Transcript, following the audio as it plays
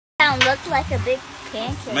It looked like a big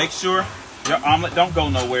pancake. Make sure your omelet don't go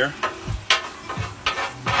nowhere.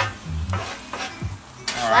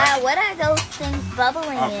 Wow, what are those things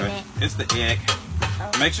bubbling in it? It's the egg.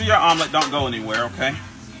 Oh. Make sure your omelet don't go anywhere, okay?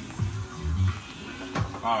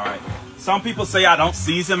 Alright. Some people say I don't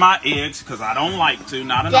season my eggs because I don't like to,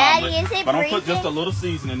 not an omelet. Is it but I'm gonna put just a little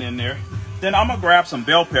seasoning in there. Then I'm gonna grab some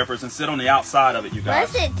bell peppers and sit on the outside of it, you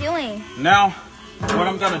guys. What's it doing? Now, what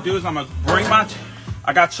I'm gonna do is I'm gonna bring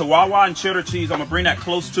I got Chihuahua and cheddar cheese. I'm gonna bring that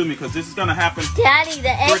close to me because this is gonna happen. Daddy, the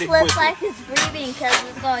egg looks quickly. like it's breathing because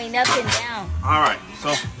it's going up and down. All right, so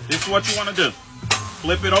this is what you want to do.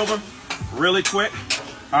 Flip it over really quick.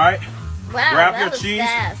 All right. Wow, grab that your was cheese.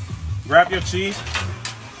 fast. Grab your cheese,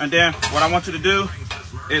 and then what I want you to do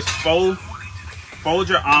is fold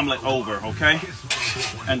your omelet over, okay?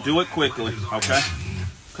 And do it quickly, okay?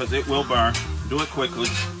 Because it will burn. Do it quickly.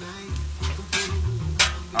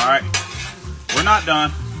 All right. We're not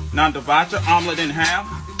done. Now divide your omelet in half,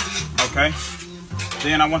 okay?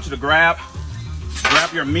 Then I want you to grab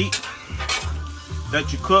your meat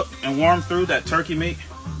that you cooked and warmed through, that turkey meat.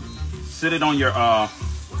 Sit it on your omelet,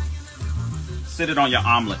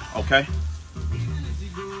 okay?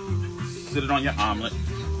 Sit it on your omelet.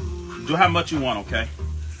 Do how much you want, okay?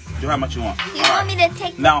 Do how much you want. You want me to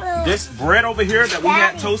take now this bread over here that we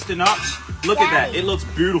had toasting up, look at that. It looks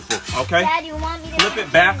beautiful, okay? Dad, you want me to flip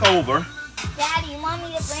it back over. Daddy, you want me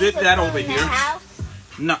to bring sit that over in here. the house?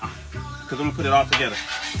 No, because I'm gonna put it all together.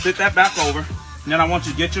 Sit that back over. And then I want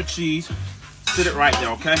you to get your cheese. Sit it right there,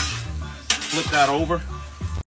 okay? Flip that over.